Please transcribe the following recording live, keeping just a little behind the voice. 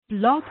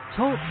Blog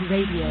Talk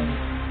Radio.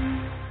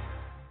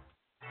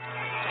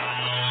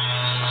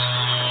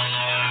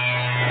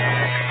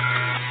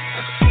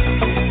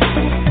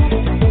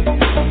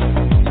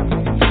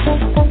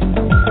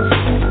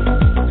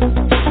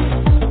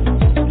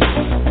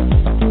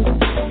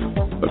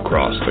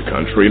 Across the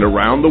country and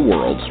around the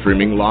world,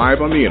 streaming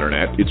live on the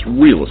internet, it's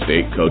Real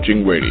Estate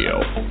Coaching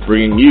Radio,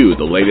 bringing you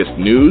the latest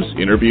news,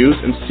 interviews,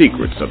 and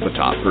secrets of the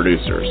top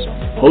producers.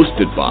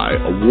 Hosted by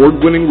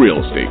award-winning real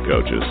estate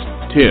coaches,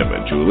 Tim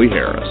and Julie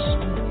Harris.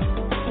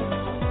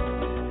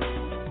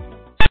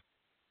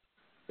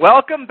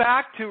 Welcome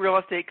back to Real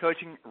Estate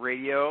Coaching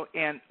Radio,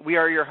 and we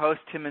are your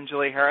hosts, Tim and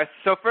Julie Harris.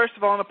 So first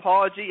of all, an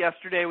apology.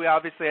 Yesterday we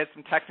obviously had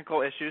some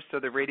technical issues, so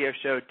the radio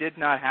show did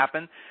not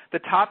happen. The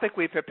topic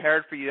we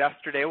prepared for you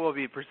yesterday we'll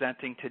be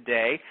presenting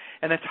today,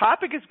 and the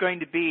topic is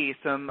going to be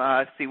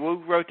we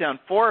wrote down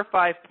 4 or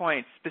 5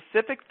 points,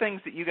 specific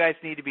things that you guys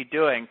need to be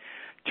doing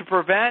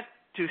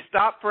to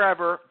stop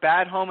forever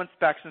bad home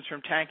inspections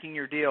from tanking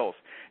your deals.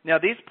 Now,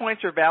 these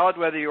points are valid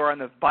whether you are on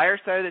the buyer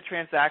side of the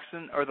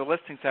transaction or the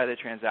listing side of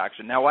the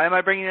transaction. Now, why am I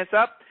bringing this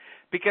up?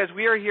 Because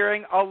we are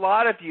hearing a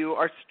lot of you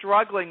are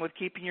struggling with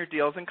keeping your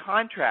deals in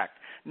contract.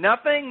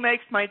 Nothing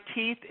makes my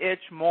teeth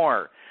itch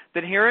more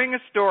than hearing a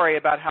story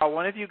about how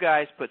one of you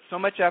guys put so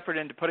much effort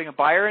into putting a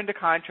buyer into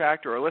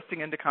contract or a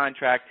listing into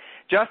contract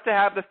just to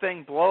have the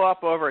thing blow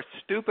up over a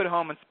stupid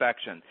home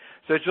inspection.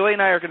 So Julie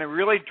and I are going to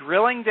really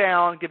drilling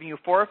down, giving you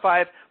 4 or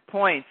 5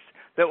 points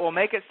that will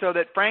make it so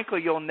that,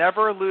 frankly, you'll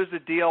never lose a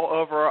deal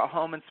over a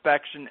home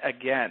inspection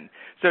again.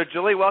 So,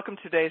 Julie, welcome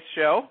to today's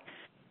show.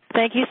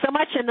 Thank you so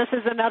much, and this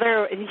is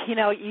another,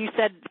 you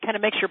said kind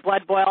of makes your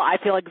blood boil. I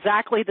feel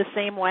exactly the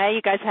same way.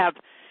 You guys have,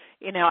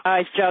 I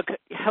always joke,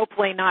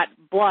 hopefully not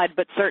blood,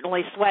 but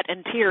certainly sweat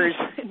and tears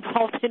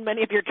involved in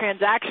many of your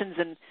transactions,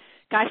 and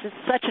gosh, it's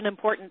such an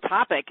important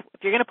topic.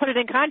 If you're going to put it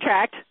in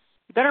contract,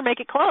 you better make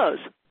it close.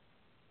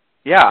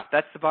 Yeah,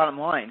 that's the bottom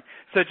line.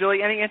 So,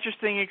 Julie, any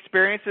interesting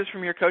experiences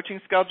from your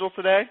coaching schedule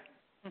today?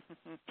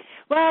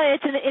 Well,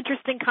 it's an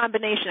interesting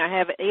combination. I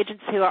have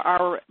agents who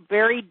are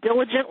very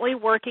diligently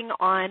working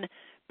on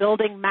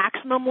building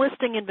maximum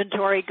listing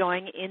inventory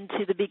going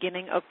into the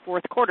beginning of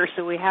fourth quarter.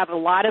 So we have a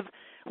lot of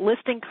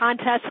listing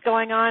contests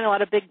going on, a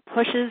lot of big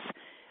pushes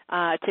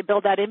to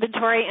build that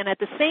inventory. And at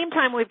the same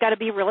time, we've got to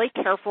be really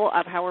careful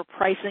of how we're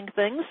pricing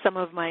things. Some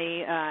of my,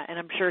 and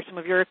I'm sure some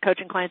of your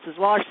coaching clients as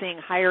well, are seeing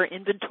higher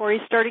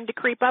inventory starting to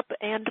creep up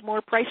and more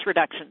price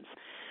reductions.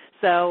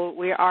 So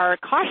we are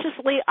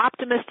cautiously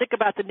optimistic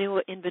about the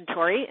new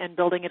inventory and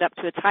building it up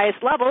to its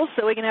highest levels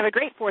so we can have a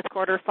great fourth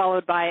quarter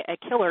followed by a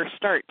killer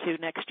start to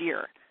next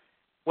year.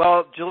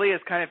 Well, Julie is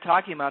kind of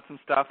talking about some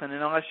stuff, and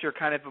unless you're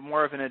kind of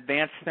more of an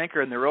advanced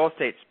thinker in the real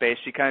estate space,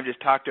 she kind of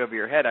just talked over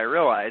your head, I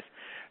realize.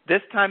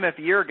 This time of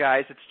year,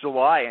 guys, it's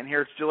July, and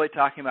here's Julie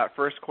talking about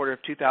first quarter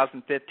of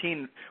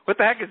 2015. What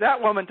the heck is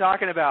that woman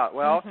talking about?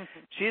 Well,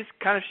 she's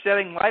kind of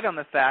shedding light on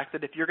the fact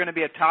that if you're going to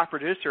be a top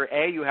producer,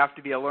 you have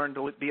to learn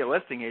to be a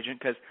listing agent,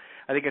 because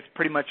I think it's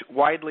pretty much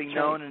widely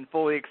known and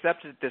fully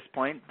accepted at this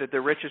point that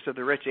the richest of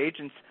the rich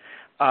agents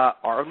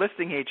are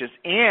listing agents.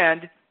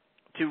 And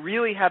to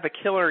really have a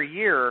killer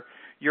year,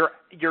 your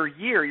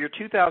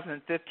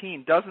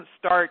 2015 doesn't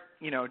start,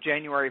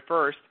 January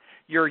 1st.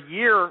 Your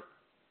year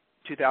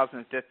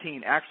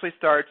 2015 actually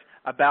starts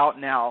about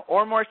now,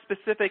 or more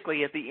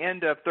specifically at the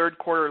end of third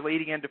quarter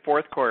leading into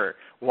fourth quarter.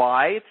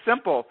 Why? It's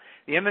simple.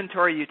 The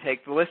inventory you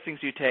take, the listings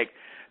you take,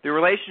 the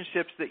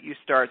relationships that you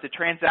start, the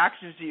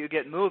transactions that you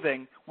get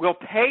moving will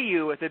pay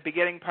you at the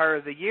beginning part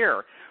of the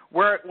year.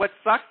 What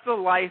sucks the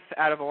life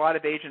out of a lot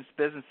of agents'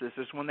 businesses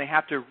is when they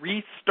have to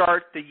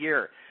restart the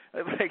year.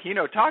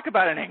 Talk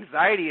about an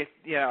anxiety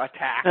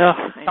attack.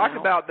 Talk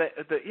about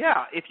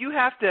if you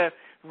have to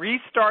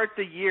restart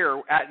the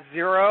year at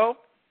zero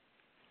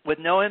with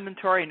no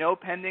inventory, no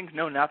pendings,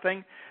 no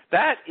nothing,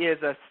 that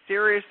is a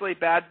seriously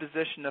bad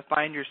position to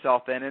find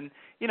yourself in. And,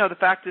 the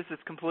fact is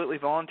it's completely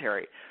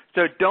voluntary.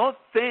 So don't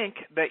think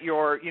that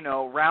you're,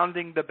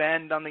 rounding the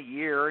bend on the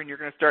year and you're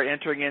going to start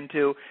entering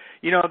into,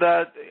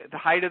 the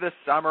height of the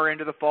summer,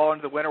 into the fall,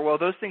 into the winter. Well,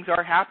 those things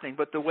are happening,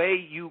 but the way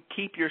you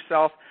keep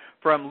yourself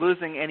from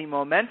losing any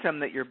momentum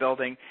that you're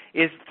building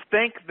is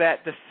think that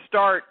the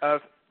start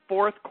of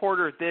fourth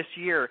quarter this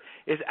year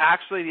is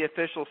actually the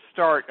official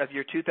start of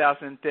your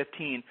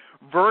 2015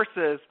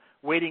 versus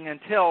waiting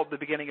until the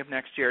beginning of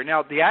next year.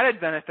 Now, the added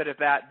benefit of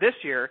that this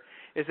year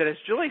is that, as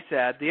Julie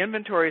said, the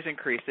inventory is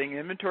increasing.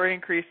 Inventory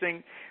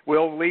increasing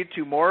will lead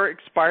to more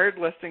expired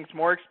listings,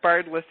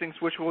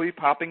 which will be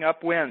popping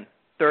up when?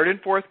 Third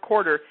and fourth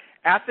quarter,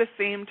 at the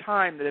same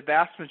time that a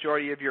vast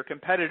majority of your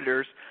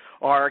competitors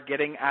are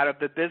getting out of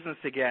the business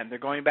again. They're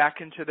going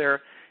back into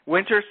their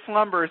winter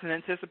slumbers in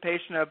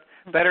anticipation of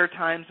better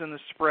times in the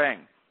spring.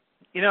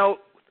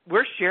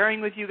 We're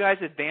sharing with you guys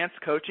advanced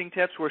coaching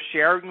tips. We're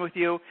sharing with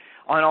you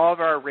on all of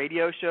our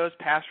radio shows,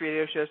 past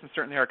radio shows, and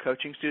certainly our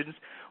coaching students,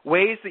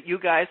 ways that you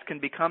guys can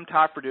become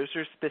top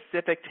producers,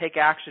 specific take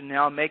action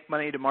now, make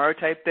money tomorrow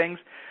type things.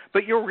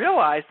 But you'll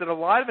realize that a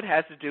lot of it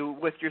has to do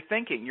with your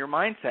thinking, your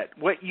mindset,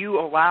 what you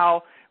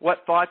allow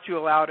what thoughts you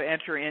allow to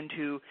enter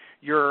into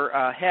your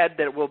head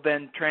that will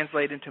then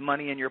translate into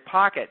money in your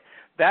pocket.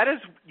 That is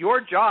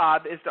your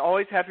job, is to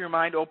always have your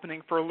mind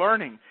opening for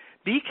learning.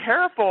 Be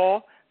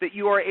careful that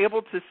you are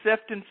able to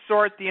sift and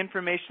sort the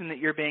information that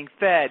you're being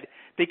fed,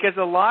 because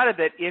a lot of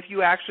it, if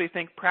you actually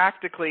think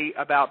practically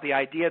about the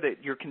idea that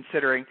you're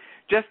considering,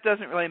 just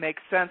doesn't really make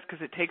sense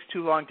because it takes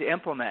too long to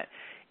implement.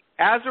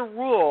 As a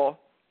rule,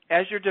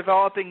 as you're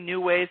developing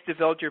new ways to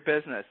build your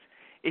business,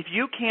 if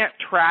you can't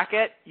track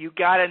it, you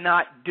got to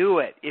not do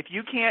it. If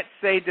you can't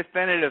say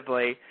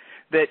definitively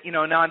that,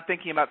 now I'm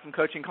thinking about some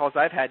coaching calls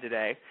I've had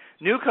today.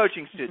 New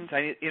coaching students,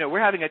 we're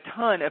having a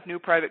ton of new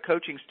private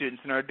coaching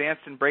students in our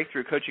Advanced and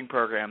Breakthrough coaching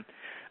program.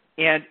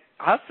 And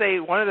I'll say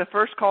one of the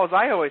first calls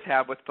I always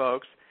have with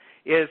folks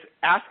is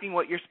asking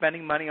what you're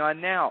spending money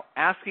on now,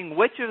 asking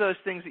which of those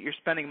things that you're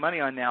spending money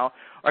on now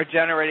are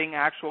generating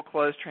actual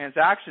closed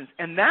transactions.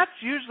 And that's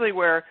usually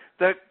where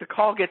the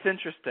call gets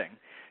interesting,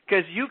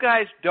 because you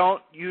guys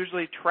don't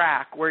usually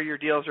track where your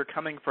deals are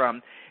coming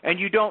from, and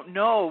you don't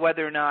know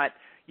whether or not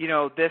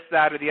this,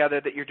 that, or the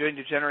other that you're doing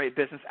to generate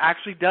business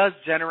actually does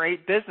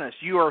generate business.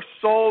 You are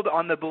sold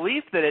on the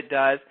belief that it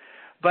does,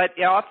 but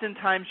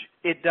oftentimes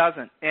it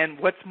doesn't. And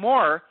what's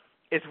more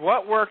is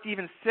what worked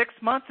even 6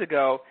 months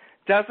ago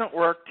doesn't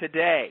work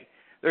today.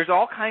 There's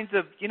all kinds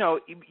of, you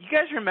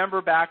guys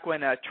remember back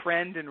when a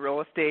trend in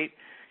real estate,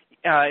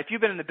 if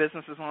you've been in the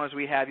business as long as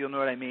we have, you'll know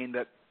what I mean,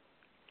 that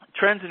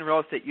trends in real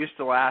estate used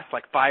to last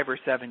like 5 or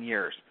 7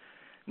 years.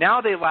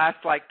 Now they last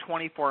like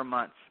 24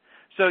 months.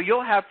 So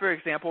you'll have, for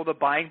example, the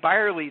buying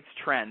buyer leads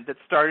trend that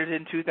started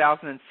in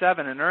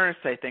 2007 in earnest,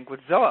 I think, with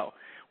Zillow.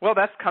 Well,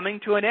 that's coming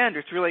to an end.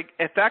 It's really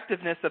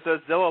effectiveness of those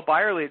Zillow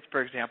buyer leads,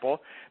 for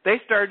example. They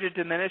started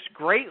to diminish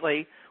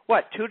greatly,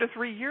 2 to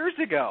 3 years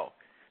ago.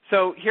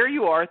 So here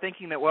you are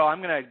thinking that, well,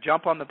 I'm going to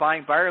jump on the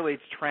buying buyer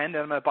leads trend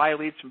and I'm going to buy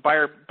leads from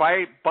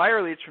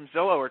buyer leads from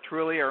Zillow or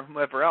Truly or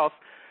whoever else.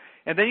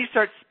 And then you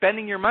start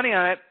spending your money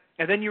on it,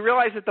 and then you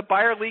realize that the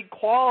buyer lead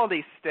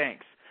quality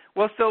stinks.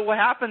 Well, so what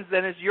happens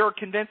then is you're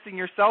convincing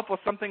yourself, well,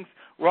 something's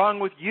wrong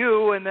with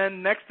you, and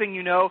then next thing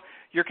you know,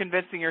 you're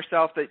convincing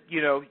yourself that,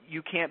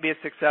 you can't be as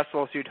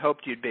successful as you'd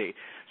hoped you'd be.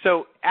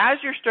 So as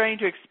you're starting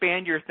to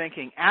expand your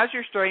thinking, as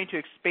you're starting to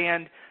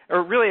expand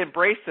or really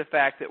embrace the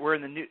fact that we're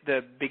in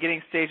the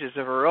beginning stages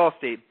of a real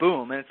estate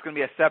boom, and it's going to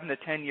be a 7 to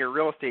 10 year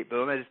real estate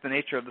boom, that is the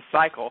nature of the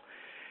cycle,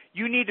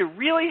 you need to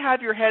really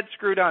have your head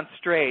screwed on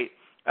straight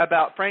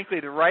about, frankly,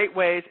 the right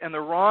ways and the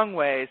wrong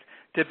ways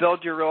to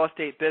build your real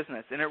estate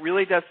business. And it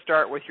really does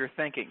start with your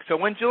thinking. So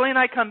when Julie and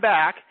I come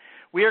back,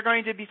 we are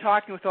going to be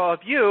talking with all of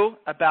you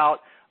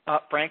about,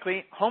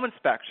 frankly, home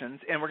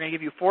inspections, and we're going to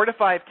give you 4 to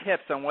 5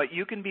 tips on what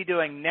you can be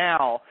doing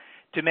now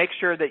to make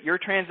sure that your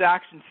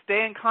transactions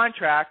stay in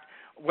contract,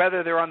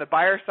 whether they're on the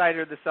buyer side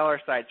or the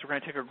seller side. So we're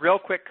going to take a real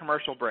quick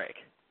commercial break.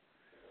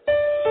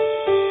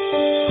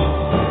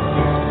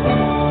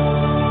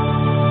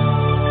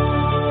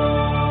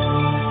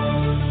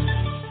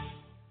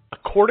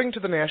 According to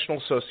the National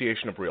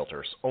Association of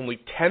Realtors, only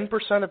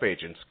 10% of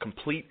agents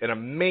complete an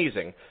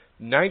amazing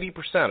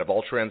 90% of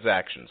all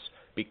transactions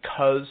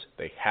because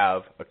they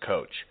have a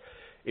coach.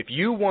 If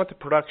you want the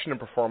production and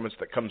performance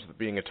that comes with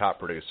being a top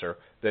producer,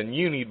 then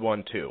you need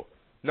one too.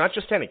 Not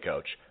just any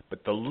coach,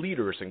 but the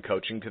leaders in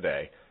coaching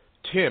today,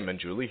 Tim and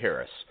Julie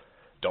Harris.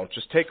 Don't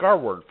just take our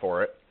word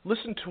for it.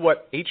 Listen to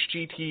what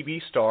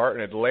HGTV star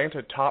and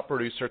Atlanta top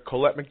producer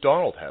Colette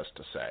McDonald has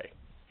to say.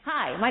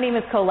 Hi, my name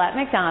is Colette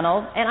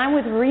McDonald, and I'm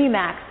with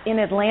RE/MAX in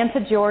Atlanta,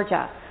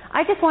 Georgia.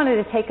 I just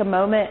wanted to take a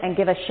moment and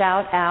give a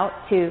shout out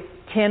to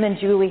Tim and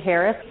Julie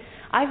Harris.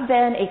 I've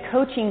been a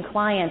coaching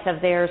client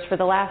of theirs for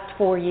the last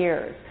 4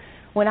 years.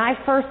 When I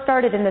first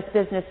started in this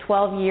business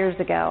 12 years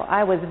ago,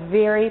 I was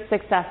very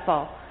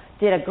successful,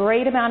 did a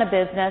great amount of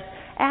business,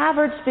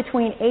 averaged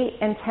between 8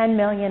 and 10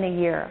 million a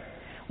year.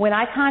 When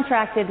I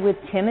contracted with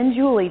Tim and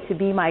Julie to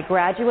be my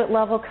graduate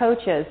level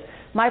coaches,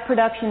 my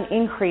production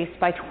increased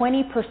by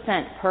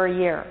 20% per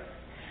year.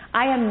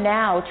 I am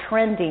now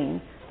trending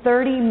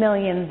 30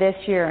 million this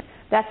year.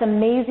 That's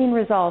amazing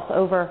results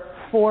over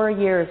 4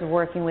 years of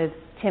working with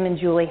Tim and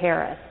Julie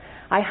Harris.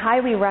 I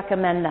highly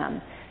recommend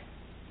them.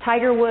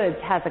 Tiger Woods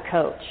has a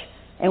coach.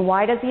 And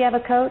why does he have a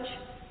coach?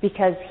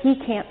 Because he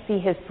can't see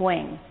his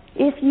swing.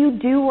 If you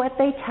do what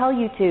they tell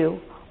you to,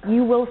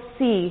 you will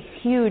see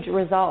huge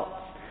results.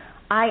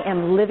 I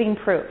am living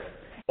proof.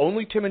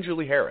 Only Tim and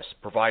Julie Harris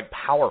provide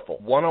powerful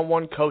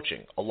one-on-one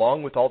coaching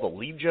along with all the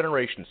lead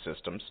generation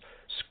systems,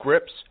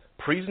 scripts,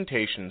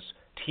 presentations,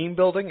 team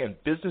building,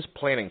 and business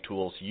planning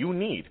tools you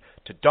need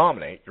to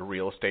dominate your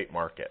real estate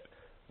market.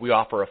 We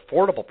offer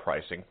affordable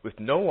pricing with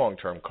no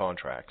long-term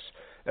contracts,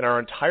 and our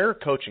entire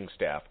coaching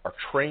staff are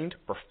trained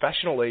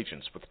professional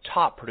agents with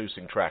top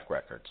producing track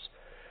records.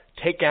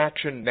 Take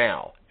action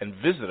now and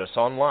visit us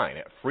online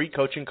at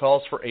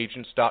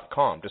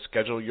freecoachingcallsforagents.com to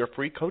schedule your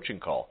free coaching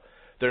call.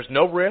 There's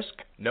no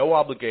risk, no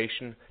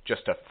obligation,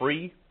 just a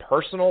free,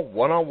 personal,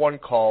 one-on-one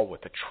call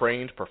with a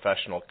trained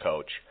professional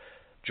coach.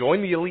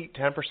 Join the elite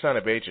 10%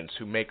 of agents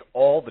who make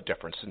all the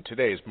difference in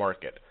today's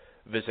market.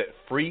 Visit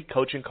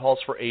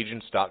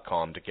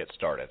freecoachingcallsforagents.com to get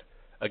started.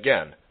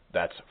 Again,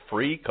 that's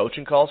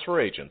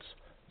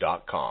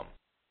freecoachingcallsforagents.com.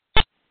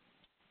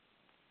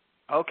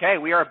 Okay,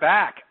 we are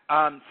back.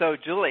 So,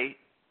 Julie,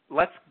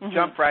 let's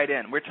jump right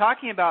in. We're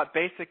talking about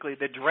basically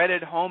the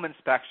dreaded home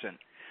inspection,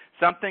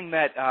 something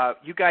that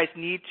you guys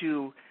need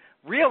to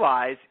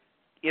realize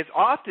is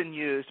often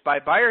used by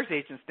buyer's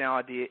agents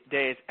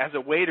nowadays as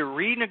a way to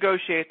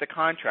renegotiate the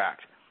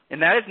contract.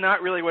 And that is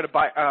not really what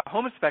a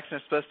home inspection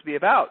is supposed to be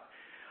about.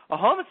 A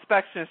home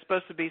inspection is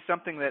supposed to be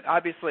something that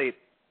obviously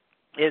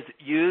is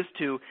used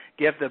to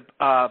give the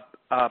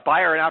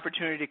buyer an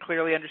opportunity to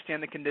clearly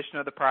understand the condition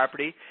of the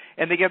property,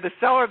 and they give the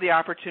seller the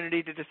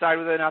opportunity to decide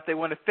whether or not they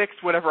want to fix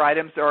whatever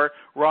items are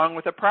wrong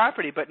with the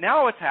property. But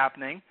now what's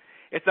happening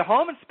is the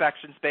home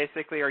inspections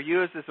basically are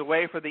used as a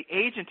way for the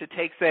agent to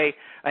take, say,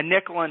 a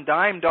nickel and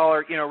dime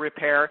dollar,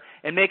 repair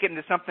and make it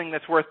into something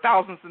that's worth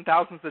thousands and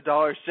thousands of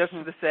dollars just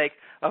for the sake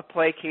of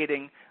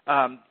placating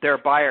their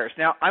buyers.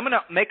 Now, I'm going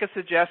to make a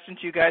suggestion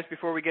to you guys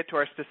before we get to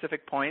our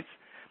specific points.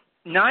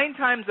 9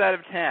 times out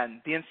of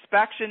 10, the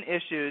inspection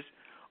issues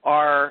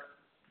are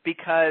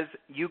because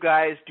you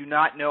guys do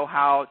not know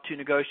how to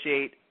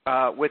negotiate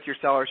with your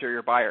sellers or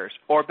your buyers.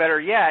 Or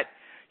better yet,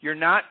 you're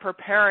not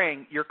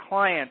preparing your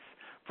clients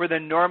for the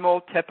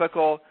normal,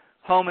 typical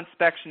home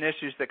inspection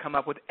issues that come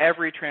up with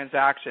every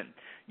transaction.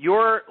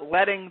 You're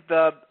letting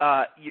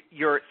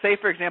say,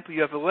 for example,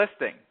 you have a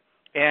listing,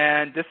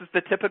 and this is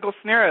the typical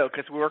scenario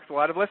because we work with a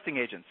lot of listing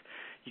agents.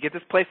 You get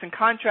this place in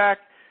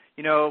contract,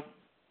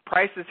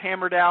 price is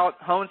hammered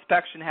out, home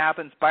inspection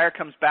happens, buyer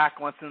comes back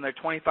and wants another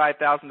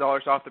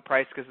 $25,000 off the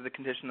price because of the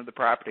condition of the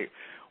property.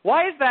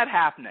 Why is that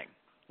happening?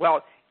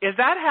 Well, is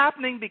that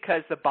happening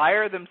because the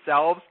buyer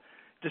themselves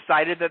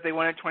decided that they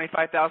wanted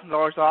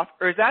 $25,000 off,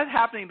 or is that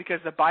happening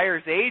because the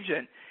buyer's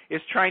agent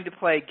is trying to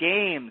play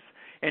games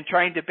and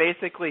trying to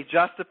basically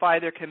justify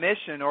their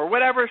commission or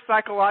whatever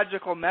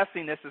psychological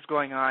messiness is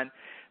going on?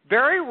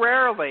 Very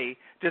rarely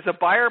does a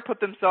buyer put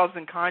themselves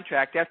in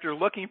contract after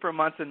looking for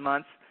months and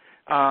months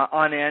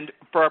on end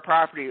for a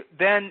property,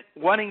 then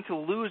wanting to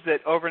lose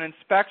it over an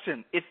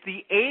inspection. It's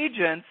the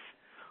agents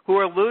who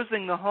are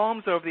losing the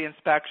homes over the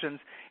inspections.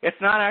 It's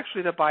not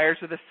actually the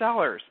buyers or the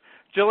sellers.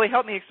 Julie,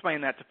 help me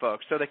explain that to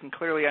folks so they can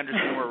clearly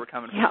understand where we're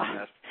coming from on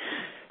this.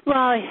 Well,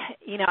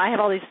 I have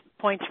all these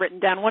points written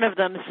down. One of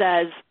them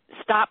says,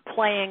 stop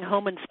playing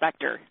home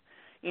inspector.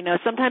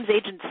 Sometimes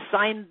agents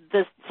sign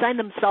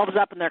themselves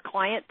up and their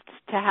clients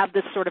to have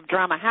this sort of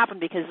drama happen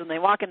because when they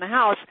walk in the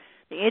house,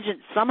 the agent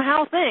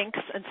somehow thinks,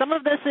 and some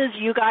of this is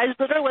you guys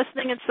that are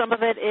listening, and some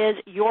of it is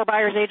your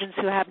buyer's agents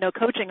who have no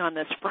coaching on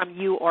this from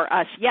you or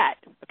us yet,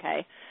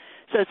 okay?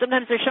 So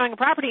sometimes they're showing a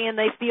property and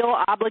they feel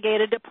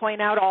obligated to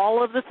point out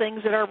all of the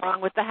things that are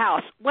wrong with the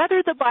house,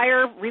 whether the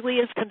buyer really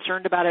is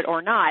concerned about it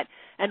or not,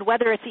 and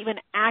whether it's even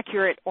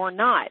accurate or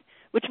not,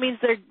 which means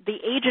the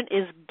agent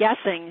is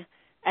guessing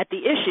at the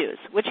issues,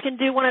 which can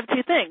do one of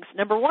two things.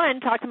 Number one,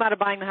 talk them out of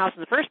buying the house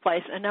in the first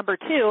place, and number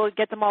two,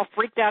 get them all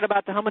freaked out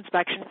about the home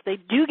inspection if they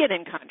do get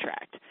in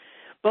contract,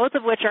 both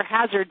of which are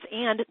hazards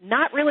and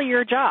not really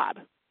your job.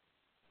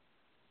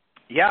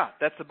 Yeah,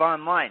 that's the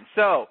bottom line.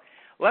 So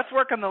let's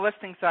work on the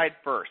listing side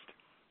first.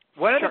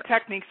 One of the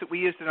techniques that we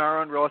use in our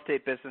own real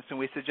estate business, and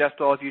we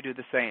suggest all of you do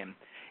the same,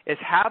 is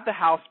have the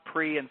house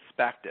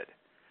pre-inspected.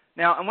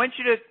 Now, I want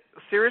you to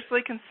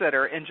seriously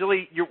consider, and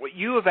Julie,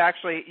 you've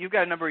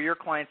got a number of your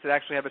clients that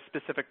actually have a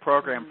specific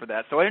program for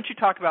that. So why don't you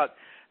talk about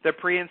the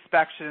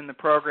pre-inspection and the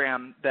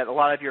program that a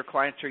lot of your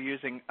clients are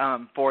using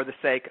for the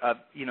sake of,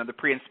 the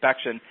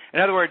pre-inspection. In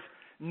other words,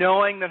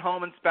 knowing that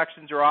home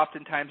inspections are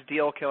oftentimes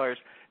deal killers,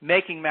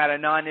 making that a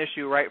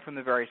non-issue right from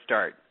the very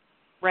start.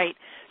 Right.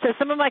 So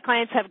some of my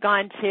clients have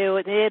gone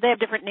to, they have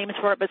different names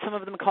for it, but some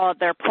of them call it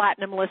their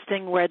platinum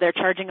listing where they're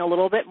charging a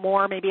little bit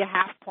more, maybe a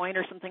half point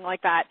or something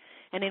like that.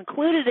 And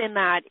included in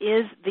that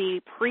is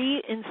the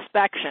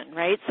pre-inspection,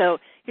 right? So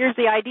here's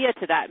the idea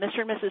to that.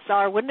 Mr. and Mrs.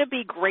 Seller, wouldn't it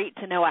be great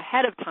to know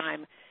ahead of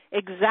time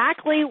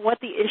exactly what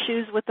the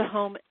issues with the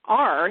home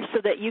are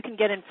so that you can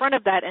get in front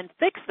of that and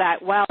fix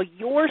that while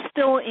you're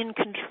still in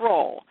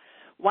control?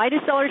 Why do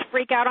sellers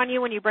freak out on you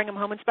when you bring them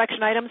home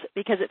inspection items?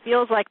 Because it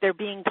feels like they're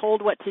being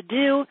told what to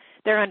do.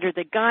 They're under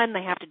the gun.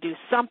 They have to do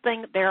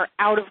something. They're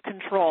out of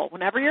control.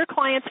 Whenever your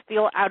clients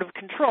feel out of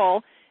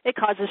control, it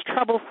causes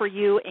trouble for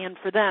you and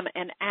for them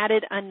and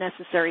added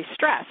unnecessary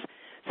stress.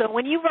 So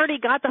when you've already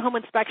got the home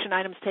inspection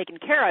items taken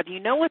care of,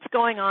 you know what's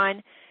going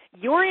on,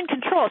 you're in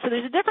control. So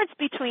there's a difference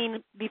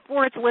between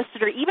before it's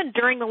listed or even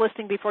during the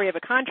listing before you have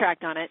a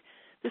contract on it.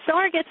 The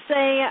seller gets,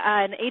 say,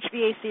 an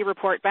HVAC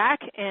report back,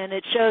 and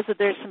it shows that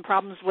there's some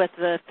problems with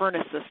the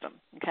furnace system,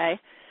 okay?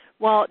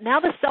 Well, now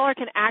the seller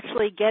can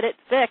actually get it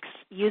fixed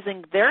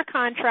using their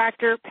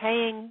contractor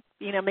paying,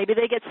 maybe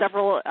they get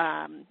several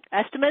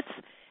estimates,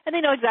 and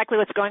they know exactly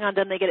what's going on,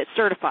 then they get it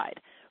certified,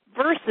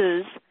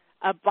 versus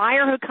a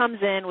buyer who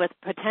comes in with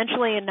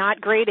potentially a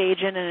not great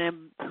agent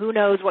and who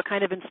knows what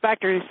kind of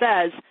inspector who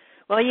says,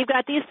 well, you've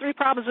got these 3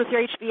 problems with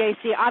your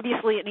HVAC,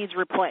 obviously it needs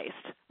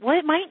replaced. Well,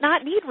 it might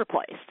not need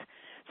replaced.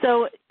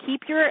 So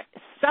keep your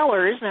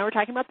sellers, now we're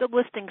talking about the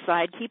listing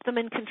side, keep them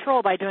in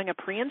control by doing a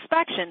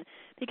pre-inspection,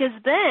 because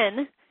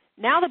then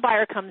now the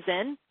buyer comes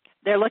in,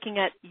 they're looking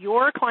at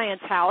your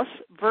client's house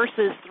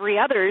versus 3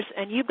 others,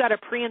 and you've got a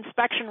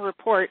pre-inspection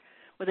report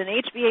with an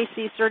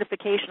HVAC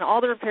certification,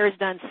 all the repairs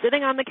done,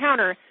 sitting on the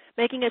counter,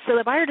 making it so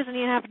the buyer doesn't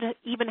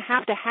even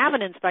have to have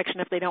an inspection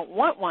if they don't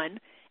want one,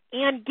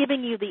 and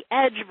giving you the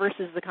edge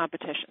versus the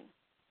competition.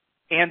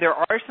 And there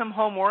are some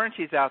home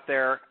warranties out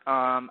there.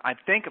 I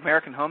think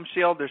American Home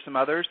Shield, there's some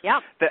others,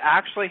 that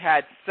actually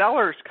had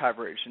seller's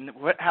coverage. And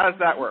how does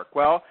that work?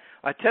 Well,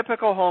 a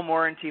typical home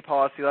warranty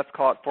policy, let's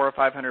call it $400 or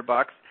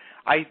 $500.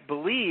 I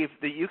believe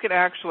that you can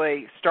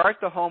actually start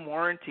the home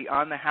warranty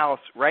on the house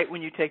right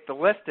when you take the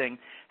listing,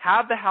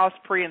 have the house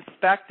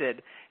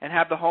pre-inspected, and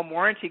have the home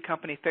warranty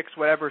company fix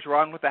whatever's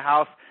wrong with the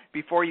house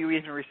before you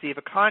even receive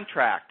a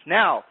contract.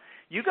 Now,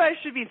 you guys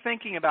should be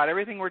thinking about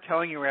everything we're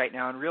telling you right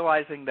now and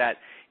realizing that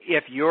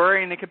if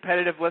you're in a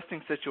competitive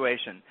listing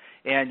situation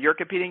and you're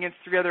competing against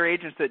 3 other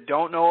agents that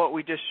don't know what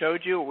we just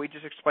showed you, what we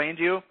just explained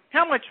to you,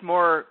 how much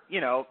more,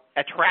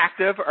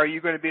 attractive are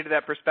you going to be to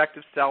that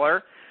prospective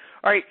seller?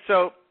 All right,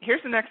 so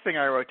here's the next thing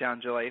I wrote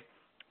down, Julie.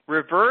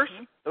 Reverse,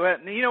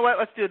 you know what,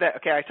 let's do that.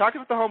 Okay, I talked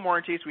about the home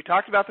warranties. We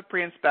talked about the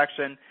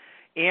pre-inspection.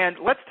 And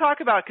let's talk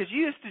about, because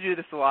you used to do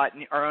this a lot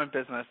in our own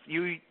business.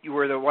 You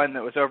were the one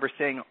that was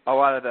overseeing a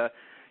lot of the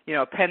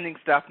pending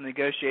stuff and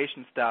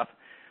negotiation stuff.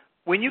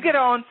 When you get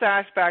an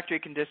unsatisfactory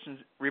conditions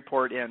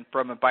report in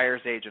from a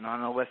buyer's agent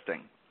on a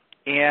listing,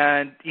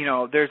 and,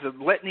 there's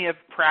a litany of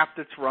crap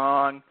that's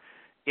wrong,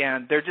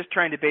 and they're just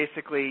trying to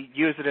basically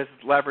use it as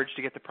leverage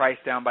to get the price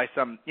down by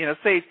some,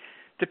 say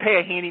to pay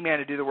a handyman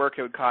to do the work,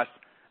 it would cost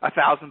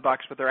 $1,000,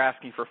 but they're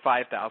asking for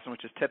 $5,000,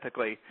 which is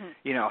typically,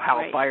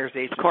 how buyer's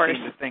agents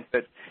seem to think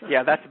that,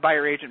 that's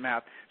buyer agent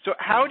math. So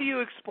how do you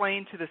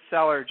explain to the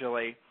seller,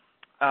 Julie,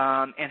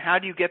 and how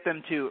do you get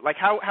them to,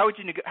 how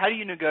do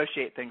you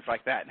negotiate things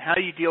like that, and how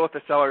do you deal with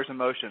the seller's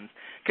emotions?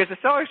 Because the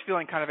seller's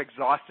feeling kind of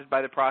exhausted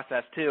by the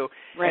process too,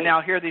 and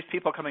now here are these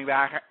people coming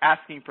back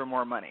asking for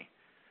more money.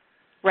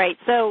 Right.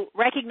 So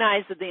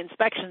recognize that the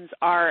inspections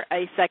are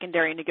a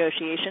secondary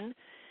negotiation,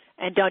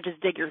 and don't just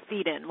dig your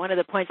feet in. One of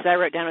the points that I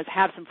wrote down was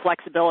have some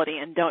flexibility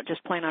and don't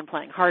just plan on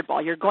playing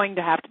hardball. You're going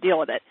to have to deal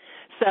with it.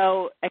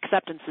 So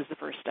acceptance is the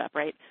first step,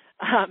 right?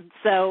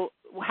 So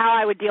how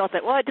I would deal with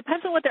it, well, it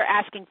depends on what they're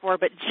asking for,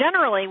 but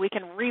generally we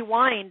can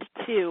rewind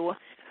to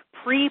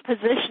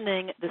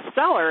pre-positioning the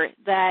seller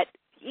that,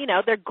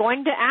 they're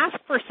going to ask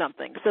for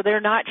something, so they're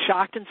not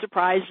shocked and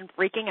surprised and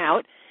freaking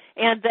out,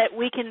 and that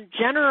we can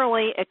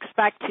generally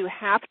expect to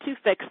have to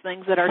fix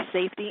things that are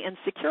safety and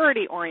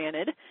security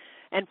oriented.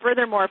 And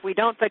furthermore, if we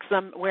don't fix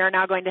them, we're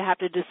now going to have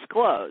to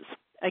disclose.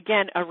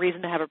 Again, a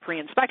reason to have a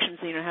pre-inspection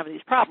so you don't have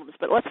these problems.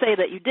 But let's say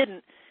that you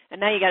didn't, and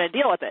now you got to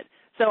deal with it.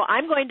 So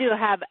I'm going to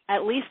have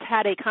at least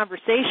had a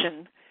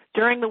conversation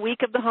during the week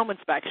of the home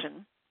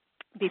inspection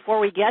before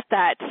we get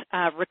that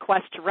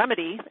request to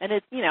remedy. And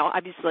it,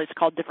 obviously it's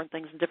called different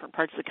things in different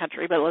parts of the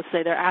country, but let's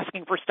say they're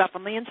asking for stuff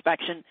on the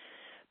inspection.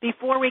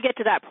 Before we get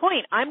to that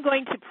point, I'm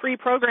going to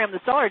pre-program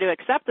the seller to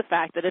accept the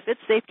fact that if it's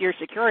safety or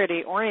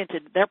security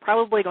oriented, they're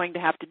probably going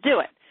to have to do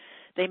it.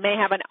 They may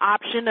have an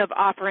option of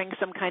offering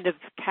some kind of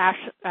cash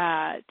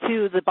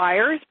to the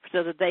buyers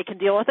so that they can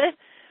deal with it,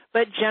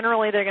 but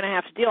generally they're going to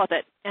have to deal with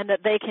it, and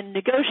that they can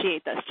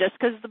negotiate this. Just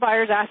because the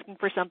buyer's asking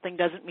for something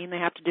doesn't mean they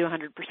have to do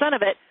 100%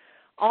 of it,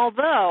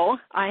 although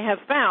I have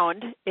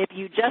found if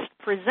you just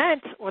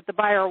present what the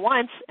buyer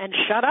wants and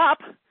shut up,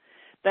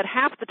 that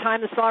half the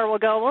time the seller will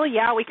go, well,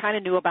 yeah, we kind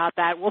of knew about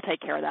that. We'll take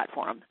care of that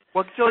for them.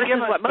 Well, so this is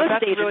what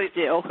most agents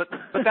do.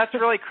 But that's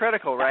really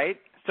critical, right?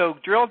 So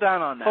drill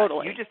down on that.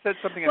 Totally. You just said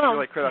something that's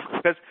really critical,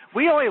 because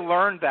we only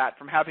learned that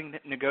from having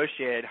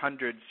negotiated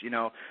hundreds,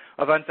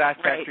 of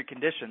unsatisfactory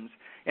conditions.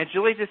 And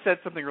Julie just said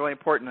something really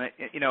important.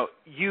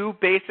 You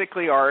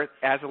basically are,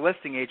 as a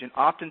listing agent,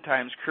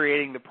 oftentimes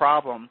creating the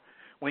problem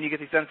when you get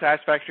these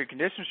unsatisfactory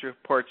conditions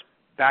reports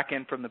back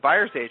in from the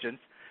buyer's agents.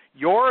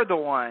 You're the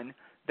one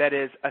that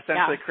is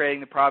essentially creating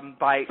the problem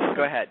by,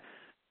 go ahead.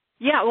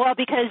 Yeah, well,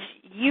 because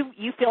you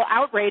feel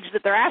outraged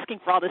that they're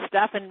asking for all this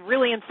stuff and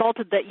really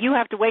insulted that you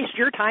have to waste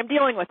your time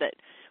dealing with it,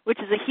 which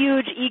is a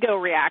huge ego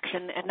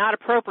reaction and not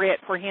appropriate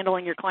for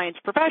handling your clients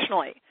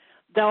professionally.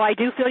 Though I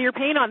do feel your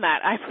pain on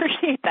that. I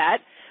appreciate that,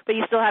 but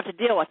you still have to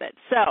deal with it.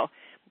 So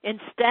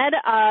instead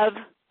of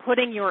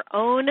putting your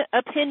own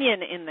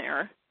opinion in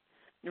there,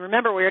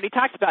 remember we already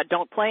talked about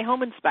don't play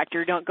home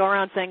inspector, don't go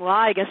around saying, well,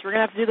 I guess we're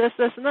going to have to do this,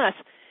 this, and this.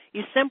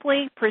 You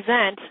simply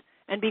present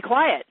and be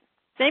quiet.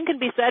 Same can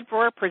be said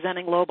for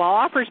presenting lowball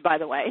offers, by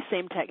the way,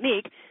 same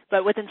technique.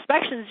 But with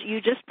inspections,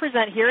 you just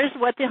present, here is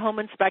what the home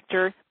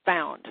inspector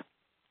found.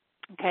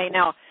 Okay,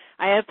 now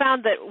I have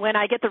found that when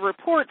I get the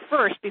report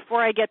first,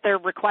 before I get their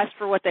request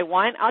for what they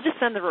want, I'll just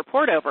send the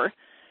report over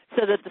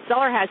so that the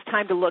seller has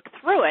time to look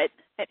through it,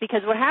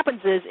 because what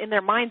happens is in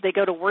their mind they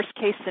go to worst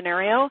case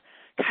scenario.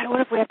 God, what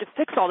if we have to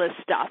fix all this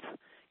stuff?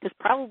 Because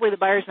probably the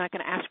buyer's not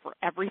going to ask for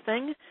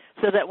everything,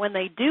 so that when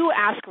they do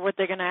ask for what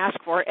they're going to ask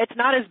for, it's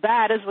not as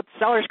bad as what the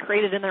seller's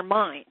created in their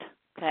mind.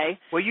 Okay.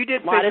 Well, you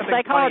did a lot say of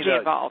something psychology funny,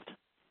 involved.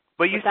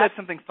 But you said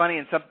something funny,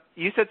 and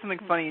you said something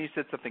funny, and you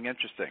said something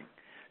interesting.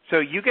 So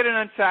you get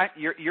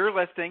your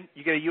listing,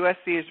 you get a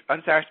USC's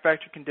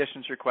unsatisfactory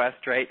conditions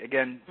request, right?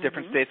 Again,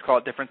 different states call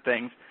it different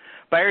things.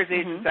 Buyer's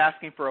agent's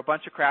asking for a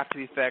bunch of crap to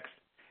be fixed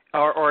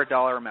or a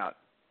dollar amount.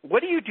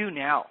 What do you do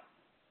now?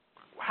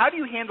 How do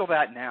you handle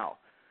that now?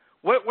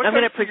 What I'm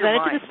going to present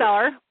it to the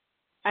seller,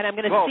 and I'm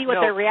going to see what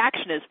their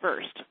reaction is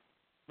first.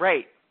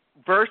 Right.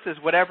 Versus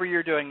whatever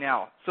you're doing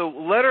now. So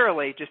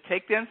literally just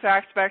take the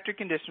unsatisfactory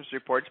conditions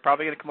report. It's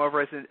probably going to come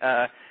over as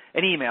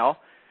an email.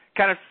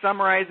 Kind of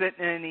summarize it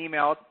in an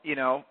email,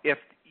 if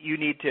you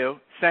need to.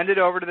 Send it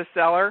over to the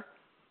seller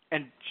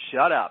and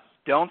shut up.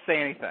 Don't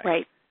say anything.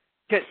 Right.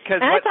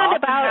 And I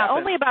thought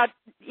only about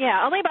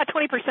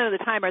 20% of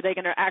the time are they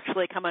going to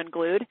actually come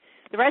unglued.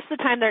 The rest of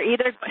the time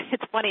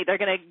it's funny, they're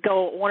going to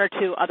go one or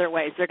two other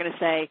ways. They're going to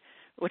say,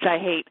 which I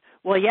hate,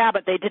 well, yeah,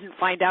 but they didn't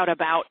find out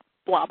about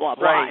blah, blah,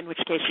 blah, right. In which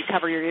case you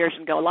cover your ears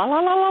and go, la, la,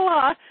 la, la,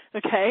 la,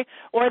 okay?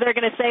 Or they're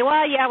going to say,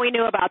 well, yeah, we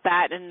knew about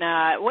that, and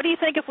what do you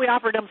think if we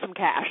offered them some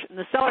cash? And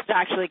the seller's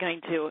actually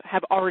going to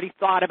have already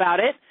thought about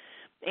it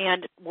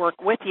and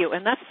work with you,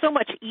 and that's so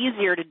much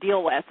easier to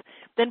deal with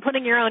than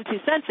putting your own 2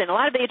 cents in. A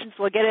lot of agents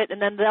will get it,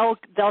 and then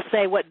they'll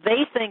say what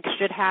they think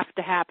should have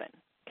to happen,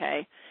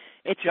 okay?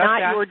 It's just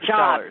not your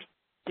job sellers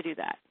to do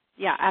that.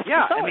 Yeah, ask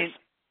the sellers.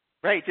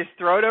 Right, just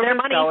throw it over to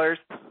the sellers.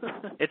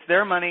 It's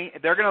their money.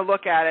 They're going to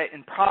look at it,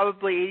 and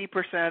probably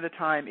 80% of the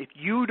time, if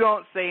you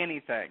don't say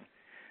anything,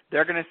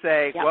 they're going to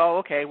say, well,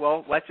 okay,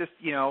 let's just,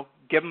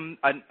 give them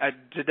a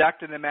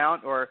deducted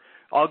amount, or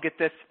I'll get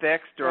this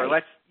fixed, or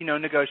let's,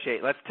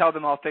 negotiate. Let's tell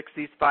them I'll fix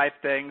these 5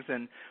 things,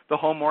 and the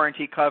home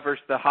warranty covers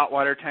the hot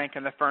water tank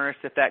and the furnace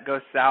if that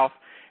goes south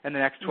in the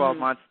next 12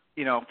 months,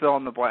 fill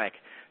in the blank.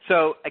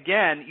 So,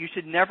 again, you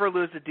should never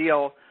lose a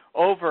deal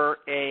over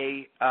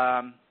an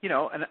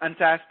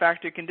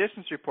unsatisfactory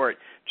conditions report.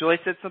 Julie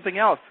said something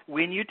else.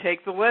 When you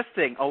take the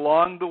listing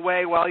along the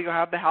way while you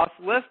have the house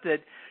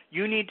listed,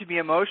 you need to be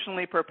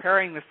emotionally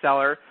preparing the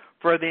seller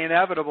for the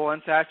inevitable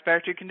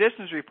unsatisfactory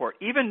conditions report.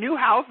 Even new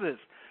houses,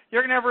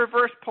 you're going to have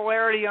reverse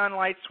polarity on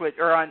light switch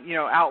or on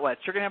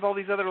outlets. You're going to have all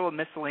these other little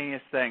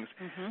miscellaneous things.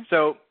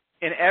 So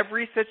in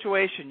every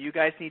situation, you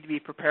guys need to be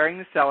preparing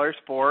the sellers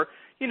for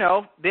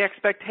the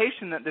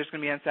expectation that there's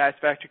going to be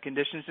unsatisfactory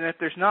conditions, and if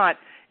there's not,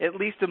 at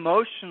least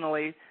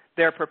emotionally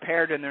they're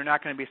prepared and they're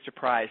not going to be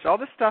surprised. All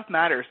this stuff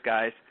matters,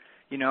 guys.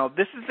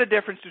 This is the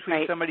difference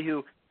between somebody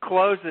who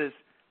closes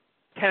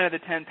 10 of the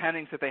 10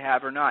 pendings that they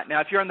have or not.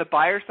 Now, if you're on the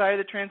buyer side of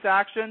the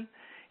transaction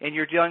and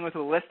you're dealing with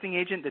a listing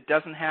agent that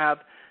doesn't have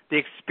the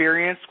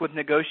experience with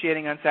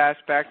negotiating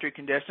unsatisfactory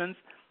conditions,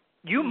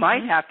 you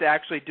might have to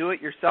actually do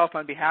it yourself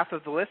on behalf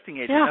of the listing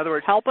agent. Yeah, in other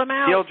words, help them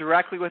out. Deal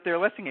directly with their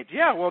listing agent.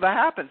 Yeah, well, that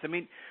happens. I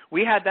mean,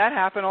 we had that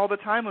happen all the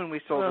time when we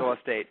sold real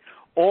estate.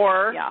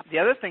 Or the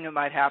other thing that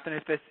might happen,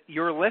 if it's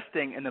your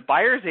listing and the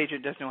buyer's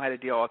agent doesn't know how to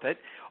deal with it,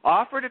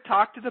 offer to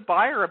talk to the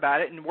buyer about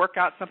it and work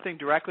out something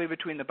directly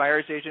between the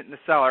buyer's agent and the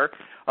seller,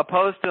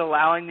 opposed to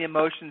allowing the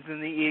emotions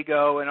and the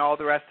ego and all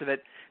the rest of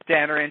it to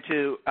enter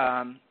into,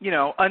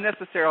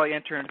 unnecessarily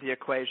enter into the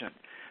equation.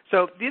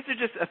 So these are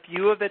just a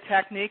few of the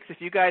techniques.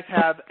 If you guys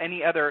have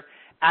any other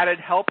added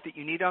help that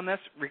you need on this,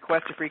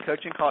 request a free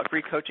coaching call at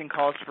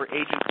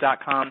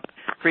freecoachingcallsforagents.com,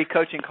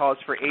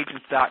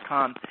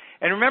 freecoachingcallsforagents.com.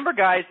 And remember,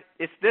 guys,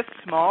 it's this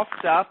small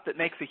stuff that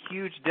makes a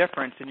huge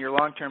difference in your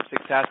long-term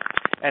success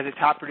as a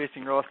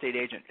top-producing real estate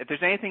agent. If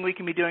there's anything we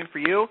can be doing for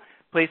you,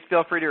 please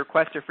feel free to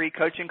request a free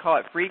coaching call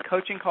at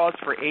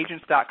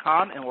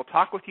freecoachingcallsforagents.com, and we'll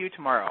talk with you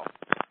tomorrow.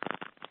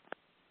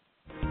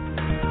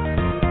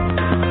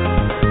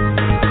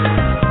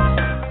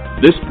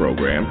 This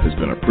program has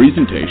been a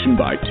presentation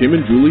by Tim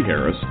and Julie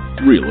Harris,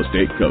 Real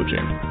Estate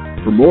Coaching.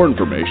 For more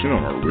information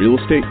on our real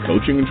estate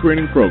coaching and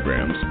training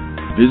programs,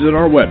 visit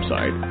our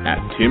website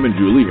at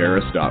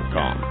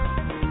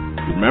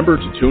timandjulieharris.com. Remember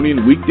to tune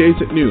in weekdays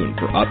at noon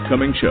for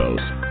upcoming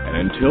shows.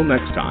 And until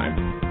next time,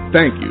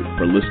 thank you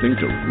for listening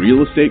to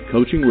Real Estate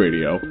Coaching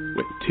Radio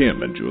with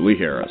Tim and Julie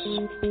Harris.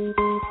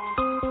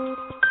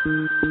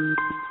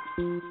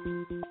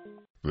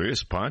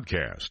 This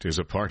podcast is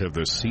a part of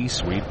the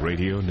C-Suite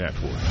Radio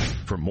Network.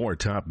 For more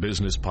top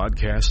business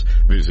podcasts,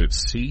 visit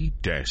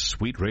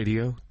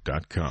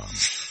c-suiteradio.com.